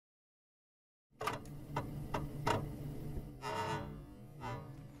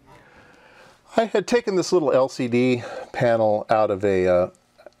I had taken this little LCD panel out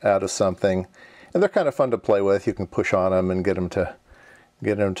of something, and they're kind of fun to play with. You can push on them and get them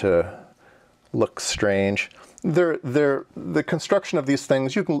to look strange. The construction of these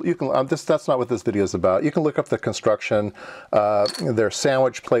things, that's not what this video is about. You can look up the construction. They're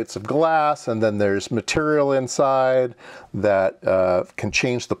sandwich plates of glass, and then there's material inside that can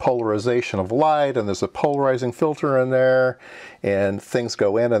change the polarization of light, and there's a polarizing filter in there, and things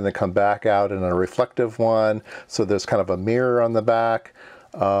go in and they come back out in a reflective one. So there's kind of a mirror on the back,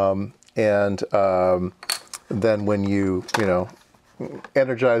 then when you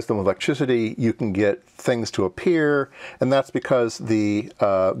energize them with electricity, you can get things to appear, and that's because the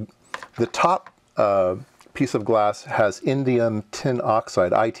top piece of glass has indium tin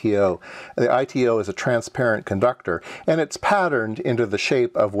oxide, ITO. The ITO is a transparent conductor, and it's patterned into the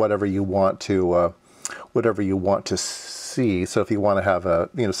shape of whatever you want to see. So if you want to have a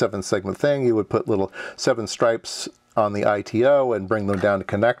 7-segment thing, you would put little 7 stripes on the ITO and bring them down to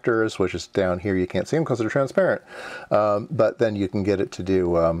connectors, which is down here. You can't see them because they're transparent. But then you can get it to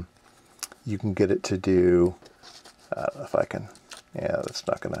do, I don't know if I can, yeah, that's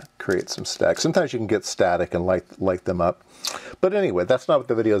not going to create some static. Sometimes you can get static and light them up. But anyway, that's not what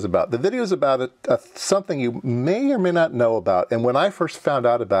the video is about. The video is about something you may or may not know about. And when I first found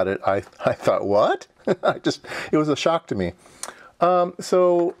out about it, I thought, what? It was a shock to me.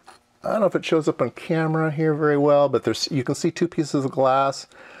 So I don't know if it shows up on camera here very well, but you can see 2 pieces of glass.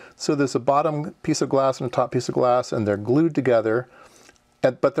 So there's a bottom piece of glass and a top piece of glass, and they're glued together,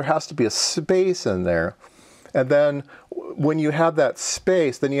 but there has to be a space in there. And then when you have that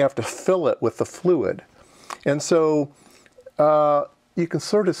space, then you have to fill it with the fluid. And so you can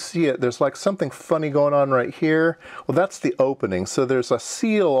sort of see it. There's like something funny going on right here. Well, that's the opening. So there's a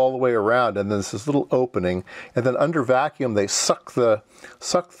seal all the way around, and then there's this little opening. And then under vacuum, they suck the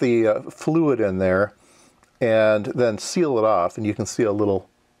fluid in there, and then seal it off. And you can see a little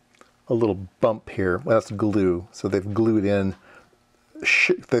bump here. Well, that's glue. So they've glued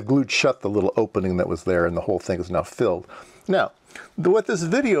shut the little opening that was there, and the whole thing is now filled. Now, what this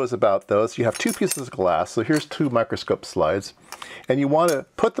video is about, though, is you have 2 pieces of glass. So here's 2 microscope slides, and you want to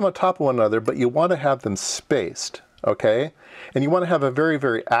put them on top of one another, but you want to have them spaced, okay? And you want to have a very,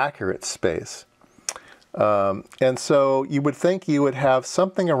 very accurate space. And so you would think you would have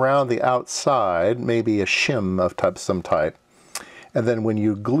something around the outside, maybe a shim of some type. And then when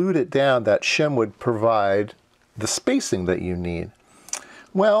you glued it down, that shim would provide the spacing that you need.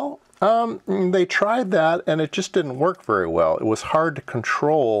 Well, they tried that, and it just didn't work very well. It was hard to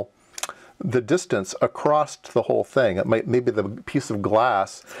control the distance across the whole thing. Maybe the piece of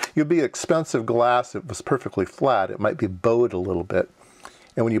glass, it would be expensive glass. It was perfectly flat. It might be bowed a little bit.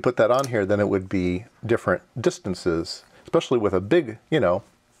 And when you put that on here, then it would be different distances, especially with a big,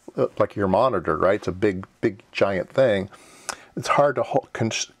 like your monitor, right? It's a big, giant thing. It's hard to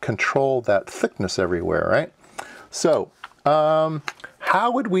control that thickness everywhere, right? So,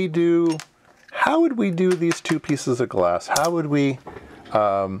 how would we do these 2 pieces of glass? How would we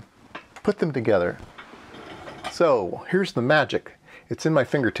put them together? So here's the magic. It's in my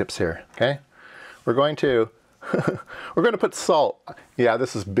fingertips here, okay? We're going to put salt. Yeah,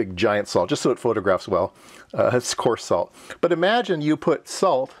 this is big giant salt, just so it photographs well. It's coarse salt. But imagine you put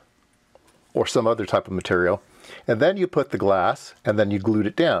salt or some other type of material, and then you put the glass, and then you glued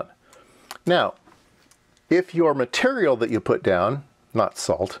it down. Now, if your material that you put down, not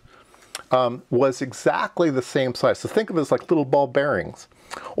salt, was exactly the same size. So think of it as like little ball bearings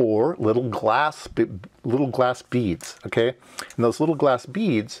or little glass beads, okay? And those little glass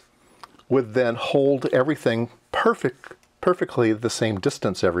beads would then hold everything perfectly the same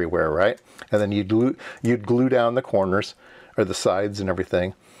distance everywhere, right? And then you'd glue down the corners or the sides and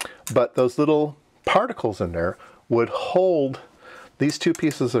everything. But those little particles in there would hold these 2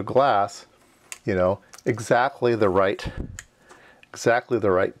 pieces of glass, exactly the right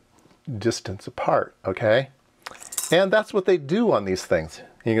distance apart, okay? And that's what they do on these things.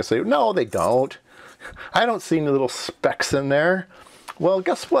 You can say, no, they don't. I don't see any little specks in there. Well,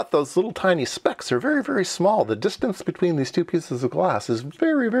 guess what? Those little tiny specks are very, very small. The distance between these 2 pieces of glass is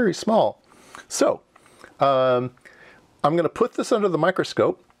very, very small. So, I'm going to put this under the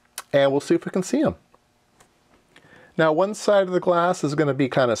microscope, and we'll see if we can see them. Now, one side of the glass is going to be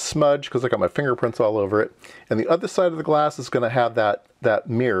kind of smudged because I got my fingerprints all over it. And the other side of the glass is going to have that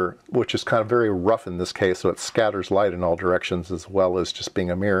mirror, which is kind of very rough in this case, so it scatters light in all directions as well as just being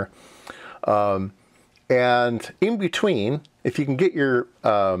a mirror. And in between, if you can get your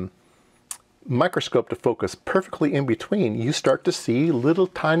microscope to focus perfectly in between, you start to see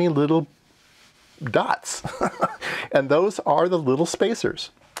tiny little dots. And those are the little spacers.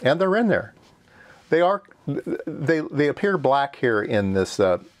 And they're in there. they appear black here in this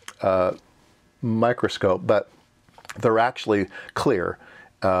microscope, but they're actually clear.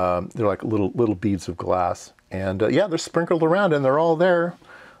 They're like little beads of glass, and yeah, they're sprinkled around, and they're all there.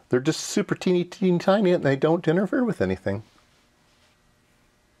 They're just super teeny tiny, and they don't interfere with anything.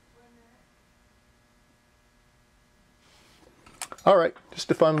 All right,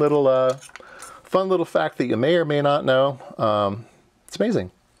 just a fun little fact that you may or may not know. It's amazing.